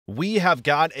We have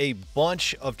got a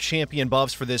bunch of champion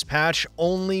buffs for this patch,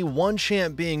 only one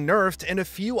champ being nerfed, and a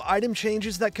few item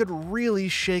changes that could really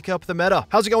shake up the meta.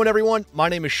 How's it going, everyone? My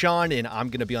name is Sean, and I'm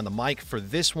going to be on the mic for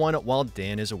this one while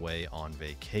Dan is away on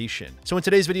vacation. So in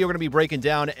today's video, we're going to be breaking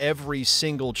down every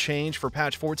single change for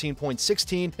patch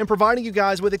 14.16 and providing you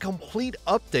guys with a complete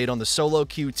update on the solo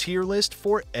queue tier list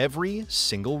for every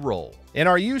single role. And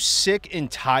are you sick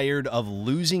and tired of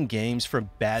losing games from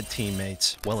bad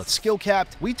teammates? Well, at Skill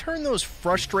Capped, we turn those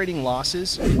frustrating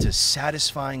losses into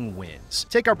satisfying wins.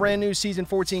 Take our brand new Season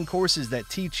 14 courses that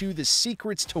teach you the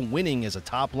secrets to winning as a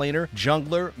top laner,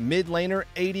 jungler, mid laner,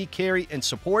 AD carry, and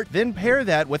support. Then pair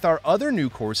that with our other new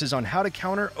courses on how to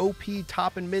counter OP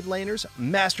top and mid laners,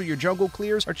 master your jungle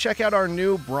clears, or check out our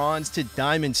new Bronze to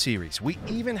Diamond series. We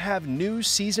even have new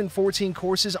Season 14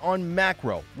 courses on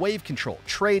macro, wave control,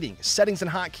 trading, settings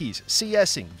and hotkeys,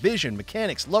 CSing, vision,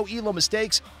 mechanics, low elo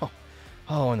mistakes.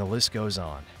 Oh, and the list goes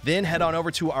on. Then head on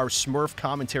over to our Smurf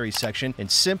commentary section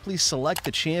and simply select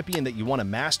the champion that you want to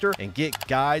master and get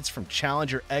guides from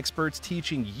challenger experts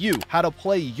teaching you how to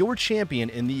play your champion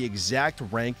in the exact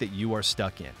rank that you are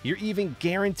stuck in. You're even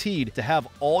guaranteed to have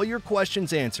all your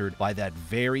questions answered by that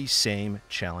very same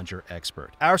challenger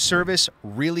expert. Our service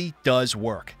really does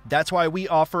work. That's why we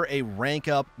offer a rank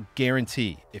up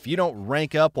guarantee. If you don't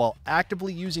rank up while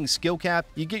actively using Skill Cap,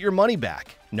 you get your money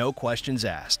back. No questions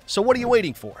asked. So what are you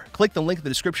waiting for? Click the link in the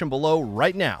description below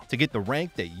right now to get the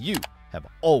rank that you have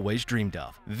always dreamed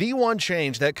of. The one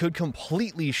change that could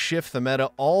completely shift the meta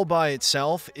all by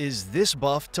itself is this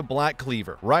buff to Black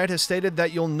Cleaver. Riot has stated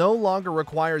that you'll no longer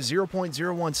require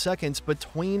 0.01 seconds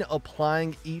between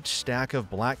applying each stack of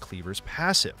Black Cleaver's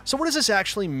passive. So what does this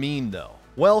actually mean though?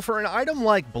 Well, for an item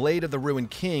like Blade of the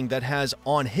Ruined King that has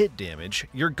on-hit damage,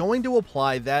 you're going to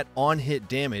apply that on-hit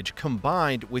damage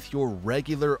combined with your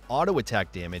regular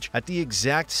auto-attack damage at the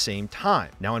exact same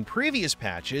time. Now, in previous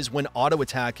patches, when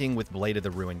auto-attacking with Blade of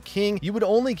the Ruined King, you would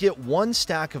only get one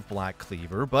stack of Black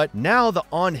Cleaver, but now the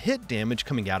on-hit damage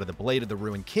coming out of the Blade of the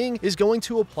Ruined King is going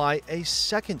to apply a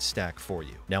second stack for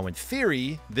you. Now, in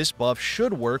theory, this buff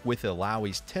should work with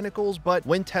Illaoi's tentacles, but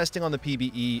when testing on the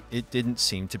PvE, it didn't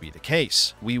seem to be the case.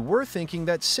 We were thinking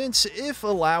that since if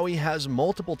Illaoi has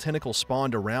multiple tentacles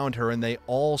spawned around her and they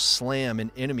all slam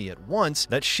an enemy at once,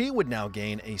 that she would now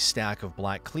gain a stack of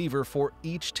Black Cleaver for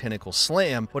each tentacle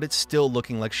slam, but it's still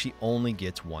looking like she only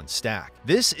gets one stack.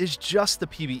 This is just the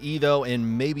PvE though,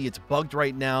 and maybe it's bugged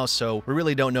right now, so we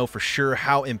really don't know for sure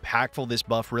how impactful this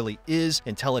buff really is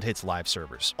until it hits live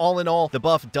servers. All in all, the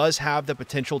buff does have the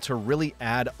potential to really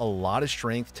add a lot of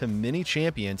strength to many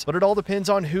champions, but it all depends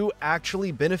on who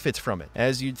actually benefits from it,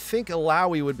 as you'd think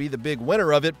Illaoi would be the big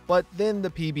winner of it, but then the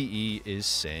PvE is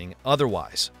saying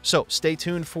otherwise. So stay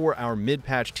tuned for our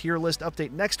mid-patch tier list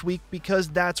update next week, because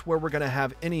that's where we're going to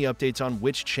have any updates on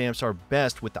which champs are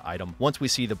best with the item once we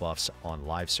see the buffs on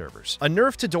live servers. A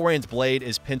nerf to Dorian's Blade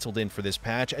is penciled in for this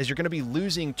patch, as you're going to be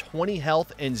losing 20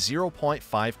 health and 0.5%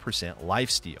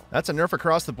 lifesteal. That's a nerf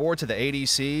across the board to the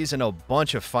ADCs and a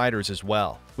bunch of fighters as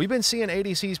well. We've been seeing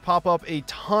ADCs pop up a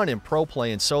ton in pro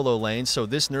play and solo lanes, so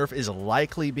this nerf is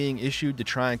likely being issued to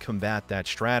try and combat that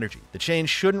strategy. The change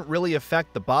shouldn't really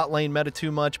affect the bot lane meta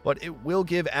too much, but it will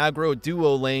give aggro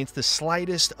duo lanes the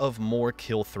slightest of more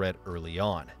kill threat early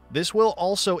on. This will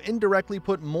also indirectly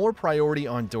put more priority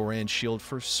on Doran's shield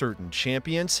for certain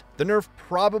champions. The nerf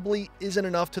probably isn't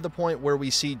enough to the point where we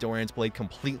see Doran's Blade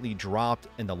completely dropped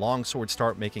and the longsword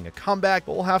start making a comeback,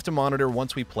 but we'll have to monitor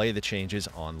once we play the changes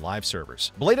on live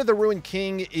servers. Blade of the Ruined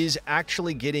King is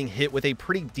actually getting hit with a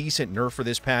pretty decent nerf for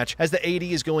this patch, as the AD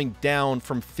is going down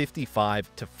from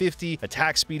 55 to 50,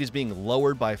 attack speed is being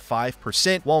lowered by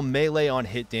 5%, while melee on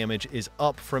hit damage is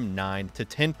up from 9 to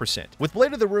 10%. With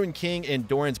Blade of the Ruined King and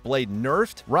Doran's Blade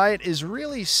nerfed, Riot is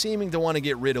really seeming to want to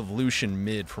get rid of Lucian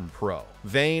mid from pro.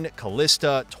 Vayne,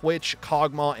 Kalista, Twitch,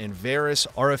 Kog'Maw, and Varus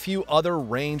are a few other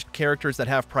ranged characters that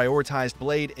have prioritized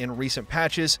Blade in recent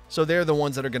patches, so they're the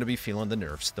ones that are going to be feeling the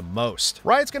nerfs the most.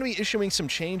 Riot's going to be issuing some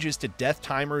changes to death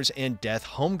timers and death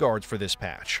home guards for this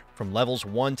patch. From levels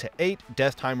 1 to 8,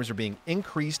 death timers are being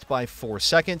increased by 4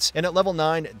 seconds, and at level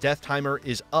 9, death timer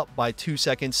is up by 2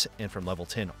 seconds, and from level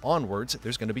 10 onwards,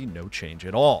 there's going to be no change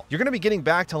at all. You're going to be getting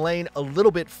back to lane a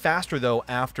little bit faster though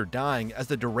after dying, as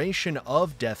the duration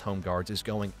of death home guards is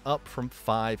going up from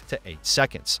 5 to 8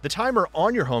 seconds. The timer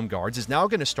on your home guards is now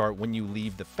going to start when you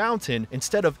leave the fountain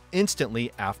instead of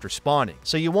instantly after spawning,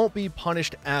 so you won't be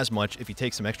punished as much if you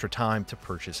take some extra time to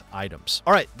purchase items.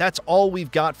 Alright, that's all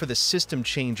we've got for the system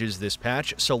changes this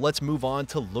patch, so let's move on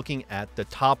to looking at the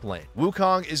top lane.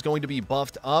 Wukong is going to be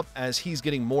buffed up as he's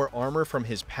getting more armor from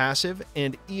his passive,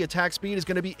 and E attack speed is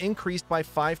going to be increased by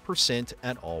 5%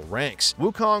 at all ranks.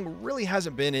 Wukong really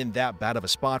hasn't been in that bad of a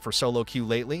spot for solo queue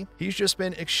lately. He's just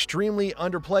been extremely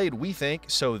underplayed, we think,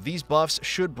 so these buffs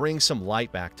should bring some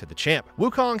light back to the champ.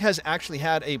 Wukong has actually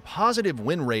had a positive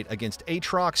win rate against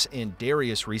Aatrox and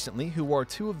Darius recently, who are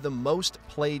two of the most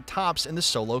played tops in the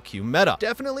solo queue meta.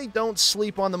 Definitely don't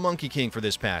sleep on the Monkey King for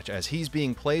this patch, as he's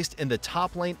being placed in the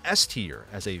top lane S tier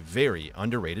as a very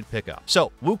underrated pickup.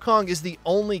 So Wukong is the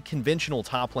only conventional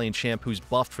top lane champ who's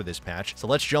buffed for this patch, so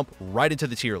let's jump right into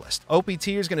the tier list. OP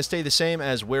tier is going to stay the same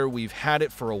as where we've had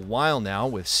it for a while now,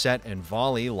 with Set and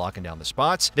Volley locking down the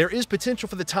spots. There is potential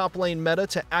for the top lane meta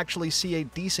to actually see a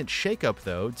decent shakeup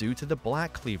though, due to the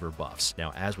Black Cleaver buffs.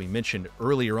 Now, as we mentioned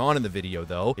earlier on in the video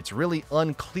though, it's really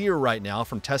unclear right now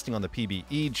from testing on the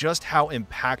PBE just how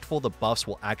impactful the buffs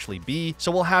will actually be,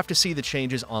 so we'll have to see the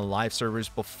changes on live servers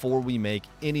before we make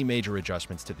any major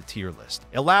adjustments to the tier list.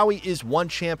 Illaoi is one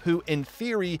champ who, in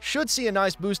theory, should see a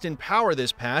nice boost in power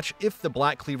this patch if the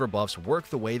Black Cleaver buffs work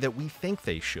the way that we think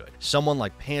they should. Someone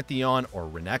like Pantheon or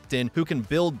Renekton, who can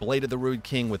build Blade of the Ruined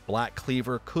King with Black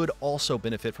Cleaver, could also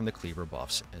benefit from the Cleaver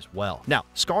buffs as well. Now,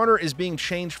 Skarner is being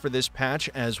changed for this patch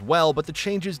as well, but the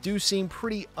changes do seem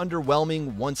pretty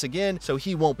underwhelming once again, so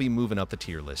he won't be moving up the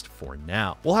tier list for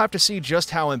now. We'll have to see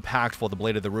just how impactful the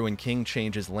Blade of the Ruined King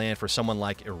changes land for someone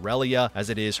like Irelia, as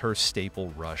it is her staple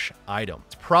rush item.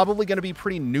 It's probably going to be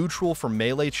pretty neutral for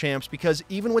melee champs, because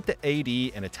even with the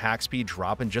AD and attack speed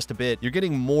dropping just a bit, you're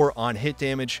getting more on hit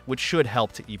damage, which should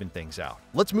help to even things out.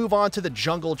 Let's move on to the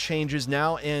jungle changes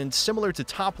now, and similar to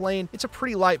top lane, it's a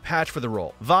pretty light patch for the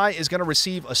role. Vi is going to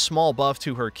receive a small buff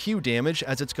to her Q damage,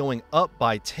 as it's going up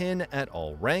by 10 at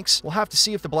all ranks. We'll have to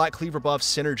see if the Black Cleaver buffs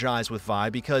synergize with Vi,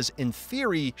 because in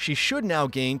theory, she should now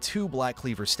gain 2 Black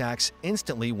Cleaver stacks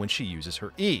instantly when she uses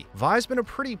her E. Vi's been a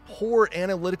pretty poor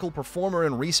analytical performer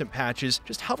in recent patches,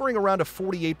 just hovering around a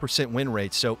 48% win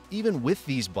rate, so even with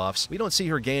these buffs, we don't see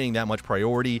her gaining that much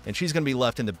priority, and she's going to be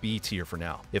left in the B tier for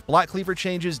now. If Black Cleaver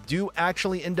changes do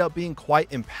actually end up being quite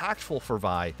impactful for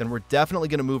Vi, then we're definitely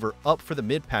going to move her up for the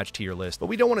mid-patch tier list, but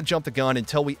we don't want to jump the gun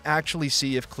until we actually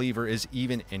see if Cleaver is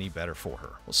even any better for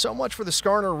her. Well, so much for the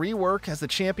Skarner rework, as the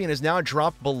champion has now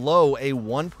dropped below a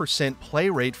 1% play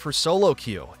rate for solo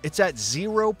queue. It's at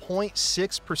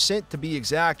 0.6% to be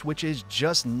exact, which is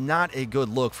just not a good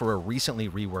look for a recently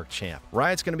reworked champ.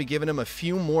 Riot's going to be giving him a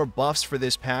few more buffs for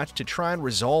this patch to try and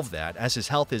resolve that, as his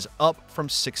health is up from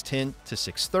 610 to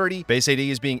 630. Base AD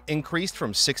is being increased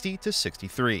from 60 to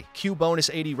 63. Q bonus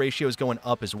AD ratio is going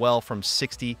up as well from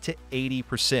 60 to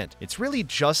 80%. It's really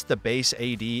just the base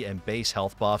AD and base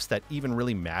health buffs that even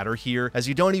really matter here, as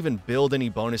you don't even build any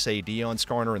bonus AD on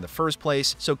Skarner in the first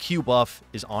place, so Q buff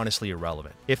is honestly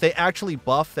irrelevant. If they actually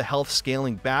buff the health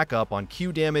scaling back up on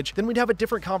Q damage, then we'd have a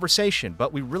different conversation,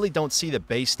 but we really don't see the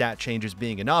base stat changes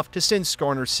being enough to send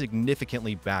Skarner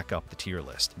significantly back up the tier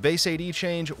list. Base AD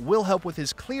change will help with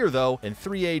his clear though, and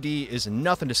 3 AD is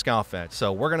nothing to scoff at,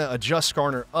 so we're going to adjust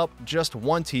Skarner up just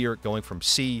one tier, going from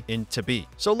C into B.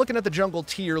 So looking at the jungle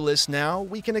tier list now,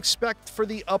 we can expect for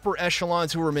the upper echelon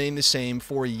to remain the same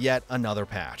for yet another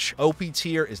patch. OP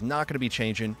tier is not going to be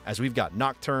changing, as we've got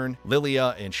Nocturne,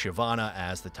 Lilia, and Shyvana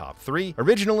as the top 3.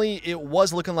 Originally, it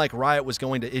was looking like Riot was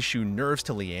going to issue nerfs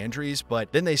to Liandry's,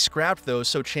 but then they scrapped those,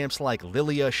 so champs like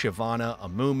Lilia, Shyvana,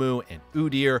 Amumu, and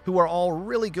Udyr, who are all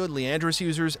really good Liandry's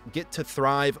users, get to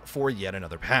thrive for yet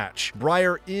another patch.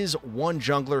 Briar is one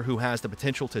jungler who has the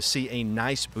potential to see a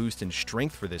nice boost in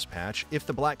strength for this patch if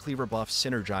the Black Cleaver buff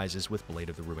synergizes with Blade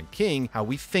of the Ruined King, how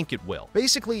we think it will.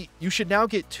 Basically, you should now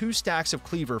get 2 stacks of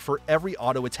Cleaver for every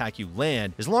auto attack you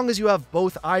land, as long as you have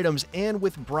both items, and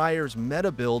with Briar's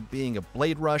meta build being a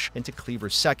Blade Rush into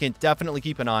Cleaver's second, definitely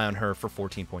keep an eye on her for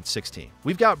 14.16.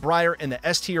 We've got Briar in the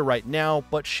S tier right now,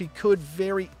 but she could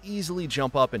very easily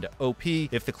jump up into OP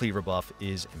if the Cleaver buff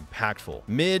is impactful.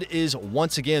 Mid is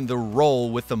once again the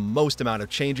role with the most amount of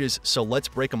changes, so let's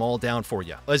break them all down for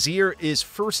you. Azir is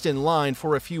first in line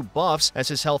for a few buffs, as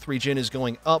his health regen is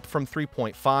going up from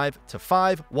 3.5 to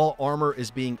 5, while armor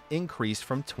is being increased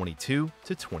from 22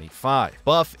 to 25.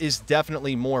 Buff is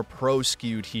definitely more pro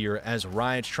skewed here, as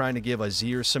Riot's trying to give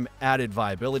Azir some added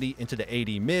viability into the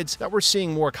AD mids that we're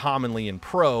seeing more commonly in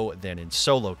pro than in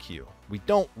solo queue. We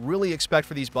don't really expect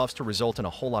for these buffs to result in a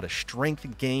whole lot of strength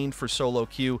gain for solo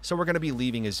queue, so we're going to be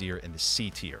leaving Azir in the C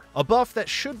tier. A buff that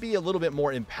should be a little bit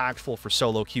more impactful for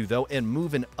solo queue though, and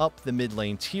moving up the mid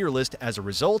lane tier list as a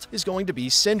result, is going to be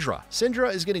Syndra.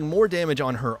 Syndra is getting more damage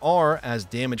on her R, as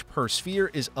damage per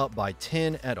sphere is up by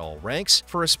 10 at all ranks.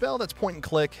 For a spell that's point and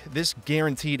click, this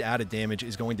guaranteed added damage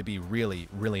is going to be really,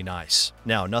 really nice.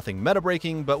 Now, nothing meta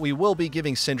breaking, but we will be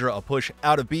giving Syndra a push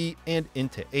out of B and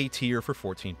into A tier for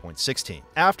 14.16. 14.16.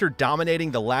 After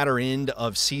dominating the latter end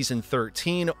of Season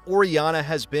 13, Orianna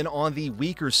has been on the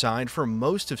weaker side for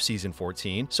most of Season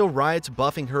 14, so Riot's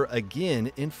buffing her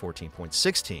again in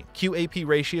 14.16. QAP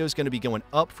ratio is going to be going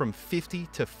up from 50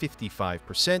 to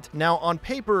 55%. Now, on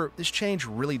paper, this change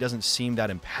really doesn't seem that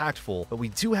impactful, but we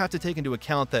do have to take into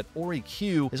account that Ori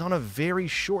Q is on a very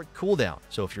short cooldown,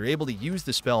 so if you're able to use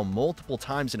the spell multiple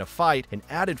times in a fight, an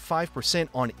added 5%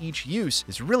 on each use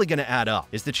is really going to add up.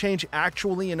 Is the change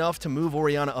actually enough to move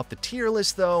Orianna up the tier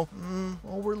list, though?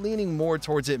 Well, we're leaning more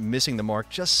towards it missing the mark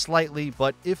just slightly,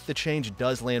 but if the change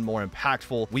does land more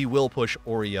impactful, we will push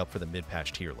Ori up for the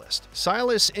mid-patch tier list.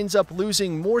 Sylas ends up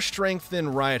losing more strength than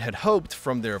Riot had hoped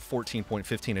from their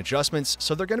 14.15 adjustments,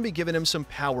 so they're going to be giving him some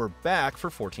power back for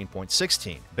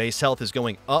 14.16. Base health is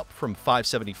going up from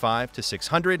 575 to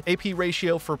 600. AP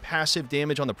ratio for passive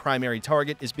damage on the primary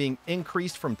target is being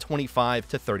increased from 25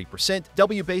 to 30%.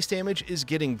 W base damage is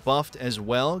getting buffed as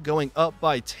well, going up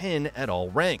by 10 at all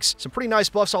ranks. Some pretty nice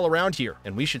buffs all around here,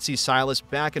 and we should see Sylas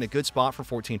back in a good spot for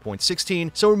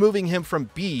 14.16, so we're moving him from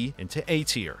B into A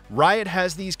tier. Riot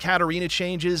has these Katarina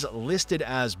changes listed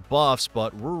as buffs,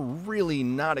 but we're really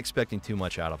not expecting too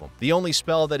much out of them. The only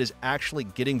spell that is actually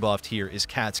getting buffed here is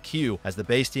Cat's Q, as the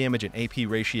base damage and AP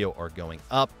ratio are going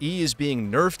up. E is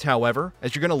being nerfed, however,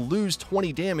 as you're going to lose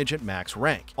 20 damage at max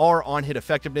rank. R on-hit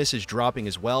effectiveness is dropping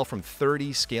as well from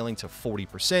 30 scaling to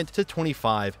 40% to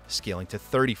 25 scaling to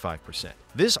 35%.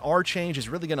 This R change is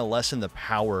really going to lessen the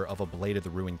power of a Blade of the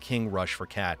Ruined King rush for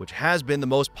Cat, which has been the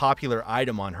most popular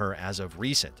item on her as of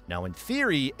recent. Now, in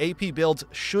theory, AP builds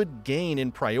should gain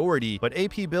in priority, but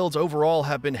AP builds overall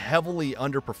have been heavily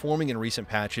underperforming in recent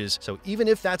patches, so even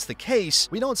if that's the case,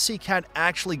 we don't see Cat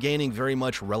actually gaining very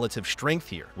much relative strength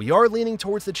here. We are leaning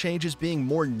towards the changes being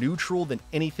more neutral than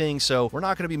anything, so we're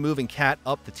not going to be moving Cat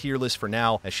up the tier list for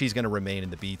now, as she's going to remain in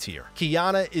the B tier.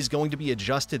 Qiyana is going to be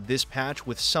adjusted this patch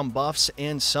with some buffs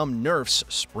and some nerfs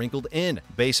sprinkled in.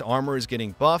 Base armor is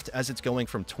getting buffed as it's going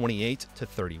from 28 to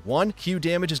 31. Q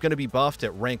damage is going to be buffed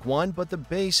at rank 1, but the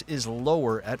base is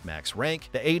lower at max rank.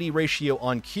 The AD ratio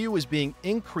on Q is being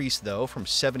increased though from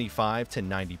 75 to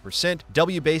 90%.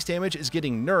 W base damage is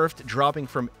getting nerfed, dropping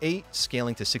from 8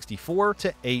 scaling to 64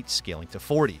 to 8 scaling to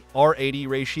 40. Our AD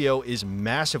ratio is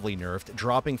massively nerfed,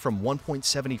 dropping from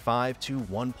 1.75 to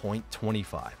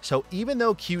 1.25. So even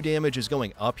though Q damage is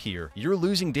going up here, you're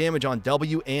losing damage on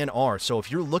W and R, so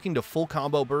if you're looking to full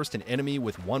combo burst an enemy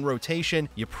with one rotation,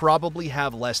 you probably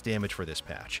have less damage for this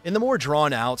patch. In the more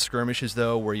drawn out skirmishes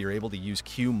though, where you're able to use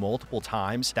Q multiple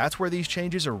times, that's where these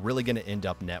changes are really going to end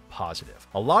up net positive.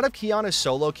 A lot of Qiyana's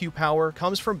solo Q power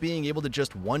comes from being able to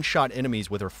just one-shot enemies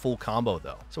with her full combo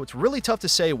though, so it's really tough to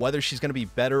say whether she's going to be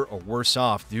better or worse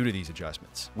off due to these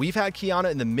adjustments. We've had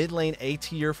Qiyana in the mid lane A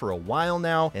tier for a while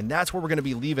now, and that's where we're going to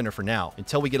be leaving her for now,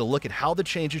 until we get a look at how the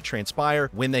changes transpire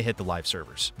when they hit the live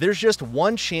servers. There's just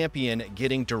one champion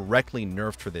getting directly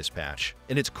nerfed for this patch,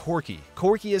 and it's Corki.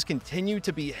 Corki has continued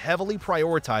to be heavily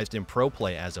prioritized in pro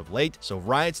play as of late, so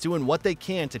Riot's doing what they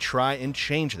can to try and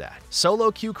change that.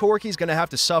 Solo Q Corki is going to have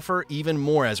to suffer even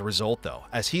more as a result though,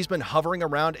 as he's been hovering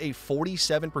around a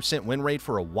 47% win rate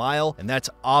for a while, and that's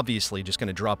obviously just going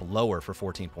to drop lower for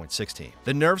 14.16.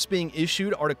 The nerfs being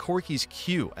issued are to Corki's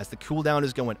Q, as the cooldown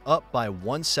is going up by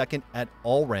 1 second at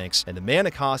all ranks, and the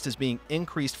mana cost is being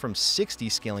increased from 60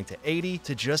 scaling to 80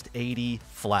 to just 80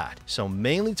 flat. So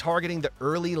mainly targeting the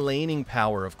early laning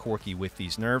power of Corki with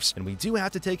these nerfs, and we do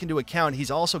have to take into account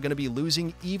he's also going to be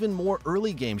losing even more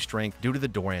early game strength due to the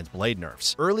Doran's Blade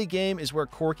nerfs. Early game is where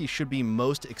Corki should be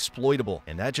most exploitable,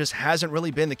 and that just hasn't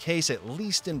really been the case, at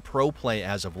least in pro play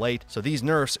as of late, so these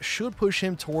nerfs should push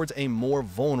him towards a more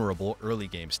vulnerable early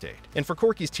game state. And for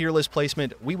Corki's tier list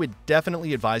placement, we would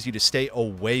definitely advise you to stay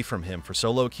away from him for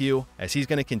solo queue, as he's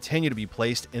going to continue to be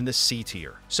placed in the C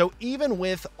tier. So even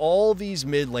with all these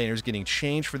mid laners getting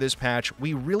changed for this patch,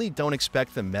 we really don't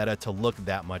expect the meta to look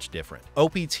that much different.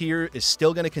 OP tier is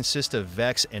still going to consist of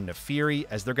Vex and Naafiri,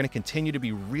 as they're going to continue to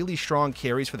be really strong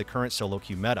carries for the current solo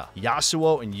queue meta.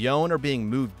 Yasuo and Yone are being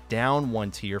moved down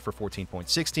one tier for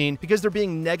 14.16 because they're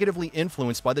being negatively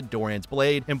influenced by the Doran's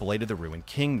Blade and Blade of the Ruined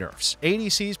King nerfs.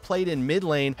 ADCs played in mid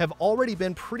lane have already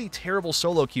been pretty terrible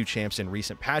solo queue champs in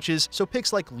recent patches, so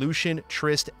picks like Lucian,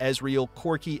 Trist, Ezreal,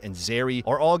 Corki, and and Zeri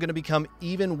are all going to become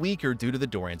even weaker due to the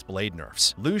Doran's Blade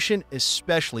nerfs. Lucian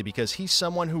especially, because he's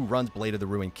someone who runs Blade of the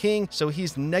Ruined King, so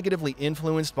he's negatively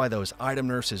influenced by those item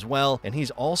nerfs as well, and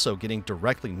he's also getting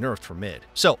directly nerfed for mid.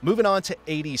 So moving on to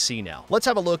ADC now. Let's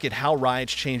have a look at how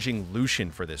Riot's changing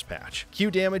Lucian for this patch.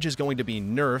 Q damage is going to be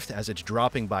nerfed as it's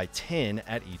dropping by 10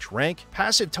 at each rank.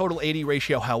 Passive total AD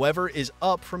ratio, however, is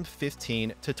up from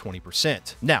 15 to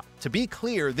 20%. Now, to be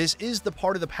clear, this is the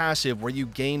part of the passive where you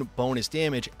gain bonus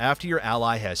damage after your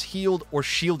ally has healed or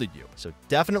shielded you. So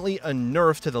definitely a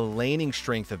nerf to the laning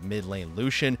strength of mid lane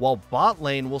Lucian, while bot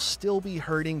lane will still be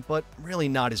hurting, but really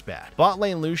not as bad. Bot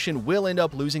lane Lucian will end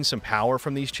up losing some power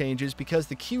from these changes because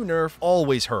the Q nerf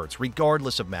always hurts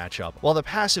regardless of matchup, while the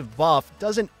passive buff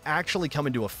doesn't actually come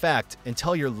into effect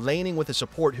until you're laning with a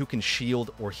support who can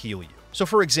shield or heal you. So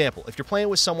for example, if you're playing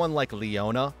with someone like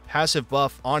Leona, passive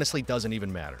buff honestly doesn't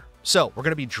even matter. So we're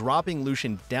going to be dropping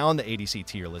Lucian down the ADC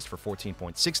tier list for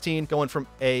 14.16, going from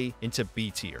A into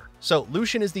B tier. So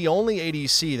Lucian is the only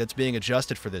ADC that's being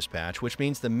adjusted for this patch, which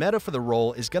means the meta for the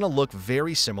role is going to look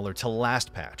very similar to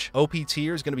last patch. OP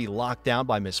tier is going to be locked down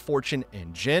by Misfortune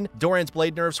and Jhin. Doran's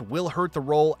Blade nerfs will hurt the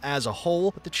role as a whole,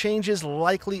 but the changes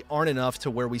likely aren't enough to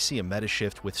where we see a meta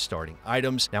shift with starting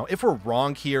items. Now, if we're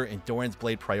wrong here and Doran's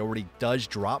Blade priority does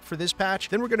drop for this patch,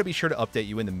 then we're going to be sure to update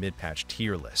you in the mid-patch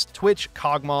tier list. Twitch,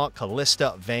 Kog'Maw,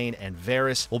 Kalista, Vayne, and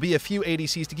Varus will be a few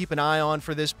ADCs to keep an eye on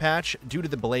for this patch due to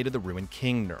the Blade of the Ruined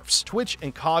King nerfs. Twitch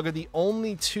and Kog are the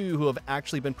only two who have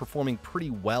actually been performing pretty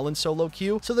well in solo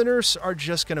queue, so the nerfs are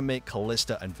just going to make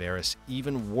Kalista and Varus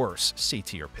even worse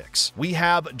C-tier picks. We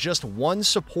have just one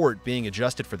support being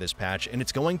adjusted for this patch, and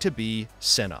it's going to be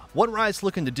Senna. What Riot's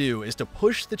looking to do is to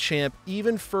push the champ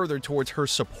even further towards her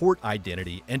support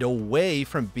identity and away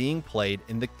from being played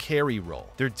in the carry role.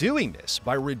 They're doing this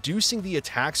by reducing the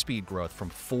attack speed growth from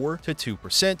 4 to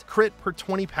 2%, crit per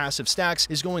 20 passive stacks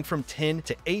is going from 10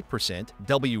 to 8%,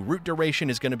 W root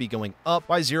duration is going to be going up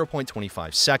by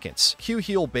 0.25 seconds, Q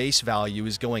heal base value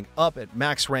is going up at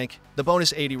max rank, the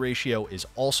bonus AD ratio is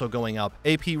also going up,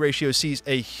 AP ratio sees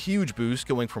a huge boost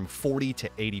going from 40 to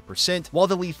 80%, while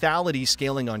the lethality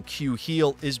scaling on Q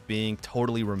heal is being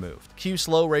totally removed. Q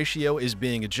slow ratio is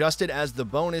being adjusted as the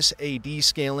bonus AD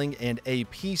scaling and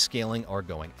AP scaling are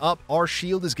going up. Our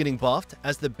shield is getting buffed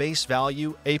as the base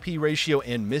value, AP ratio,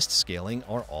 and mist scaling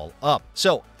are all up.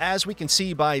 So, as we can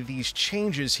see by these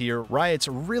changes here, Riot's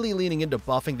really leaning into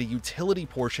buffing the utility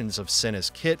portions of Senna's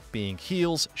kit, being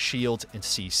heals, shields, and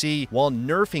CC, while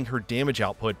nerfing her damage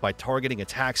output by targeting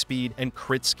attack speed and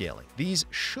crit scaling. These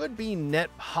should be net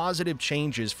positive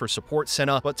changes for support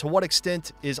Senna, but to what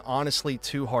extent is honestly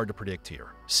too hard to predict here.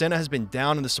 Senna has been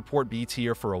down in the support B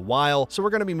tier for a while, so we're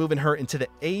going to be moving her into the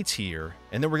A tier,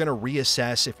 and then we're going to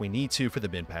reassess if we need to for the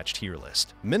mid-patch tier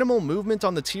list. Minimal movement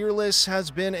on the tier list has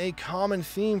been a common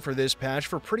theme for this patch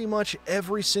for pretty much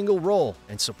every single role,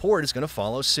 and support is going to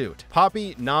follow suit.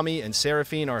 Poppy, Nami, and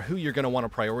Seraphine are who you're going to want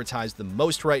to prioritize the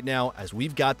most right now, as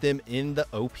we've got them in the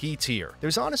OP tier.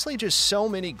 There's honestly just so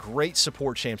many great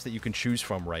support champs that you can choose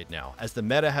from right now, as the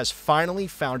meta has finally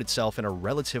found itself in a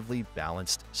relatively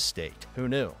balanced state. Who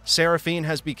knew? Seraphine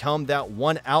has become that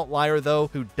one outlier though,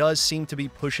 who does seem to be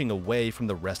pushing away from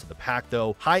the rest of the pack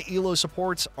though. High elo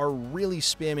supports are really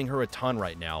spamming her a ton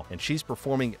right now, and she's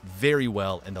performing very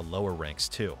well in the lower ranks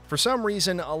too. For some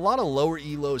reason, a lot of lower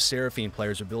elo Seraphine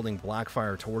players are building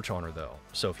Blackfire Torch on her though.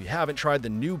 So if you haven't tried the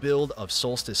new build of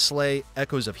Solstice Slay,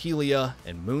 Echoes of Helia,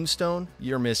 and Moonstone,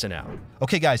 you're missing out.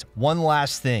 Okay guys, one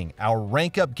last thing. Our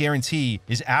rank up guarantee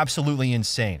is absolutely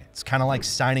insane. It's kind of like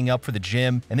signing up for the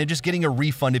gym and then just getting a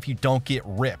refund if you don't get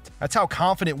ripped. That's how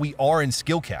confident we are in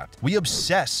Skill Capped. We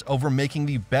obsess over making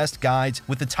the best guides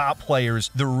with the top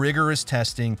players, the rigorous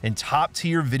testing, and top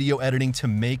tier video editing to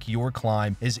make your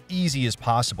climb as easy as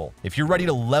possible. If you're ready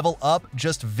to level up,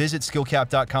 just visit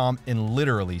skillcapped.com and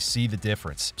literally see the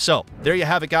difference. So there you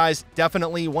have it guys,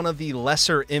 definitely one of the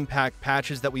lesser impact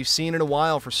patches that we've seen in a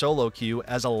while for solo queue,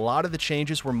 as a lot of the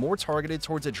changes were more targeted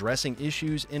towards addressing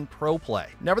issues in pro play.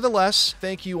 Nevertheless,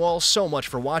 thank you all so much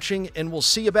for watching, and we'll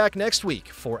see you back next week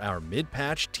for our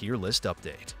mid-patch tier list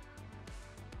update.